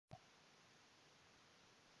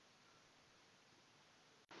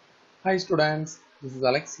Hi students, this is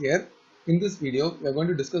Alex here. In this video, we are going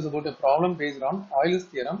to discuss about a problem based on Euler's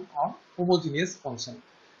theorem on homogeneous function.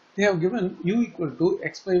 They have given u equal to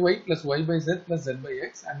x by y plus y by z plus z by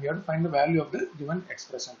x, and we have to find the value of the given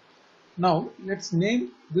expression. Now, let's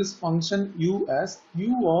name this function u as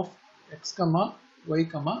u of x comma y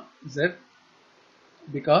comma z,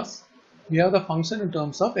 because we have the function in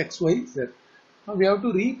terms of x, y, z. Now we have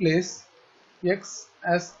to replace x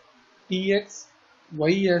as tx,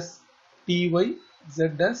 y as ty, z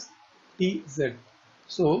as tz.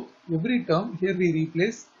 So every term here we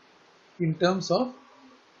replace in terms of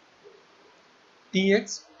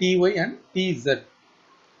tx, ty and tz.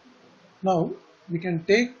 Now we can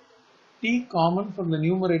take t common from the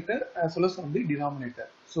numerator as well as from the denominator.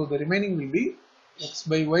 So the remaining will be x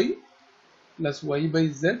by y plus y by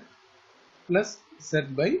z plus z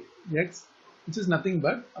by x, which is nothing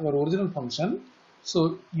but our original function.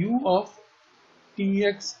 So u of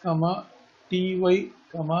tx comma ty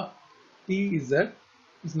comma tz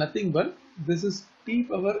is nothing but this is t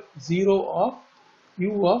power 0 of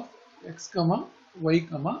u of x comma y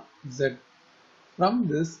comma z. From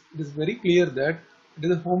this, it is very clear that it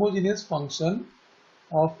is a homogeneous function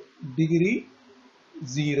of degree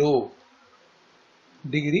 0,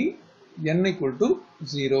 degree n equal to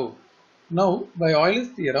 0. Now, by Euler's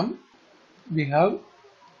theorem, we have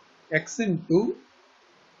x into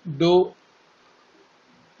dou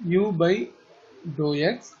u by dou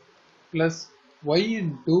x plus y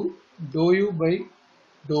into dou u by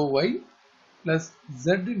dou y plus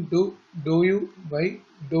z into dou u by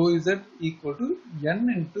dou z equal to n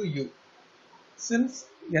into u. Since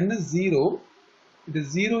n is 0, it is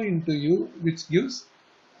 0 into u, which gives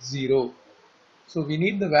 0. So we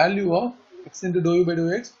need the value of x into dou u by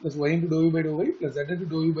dou x plus y into dou u by dou y plus z into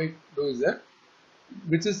dou u by dou z,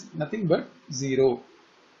 which is nothing but 0.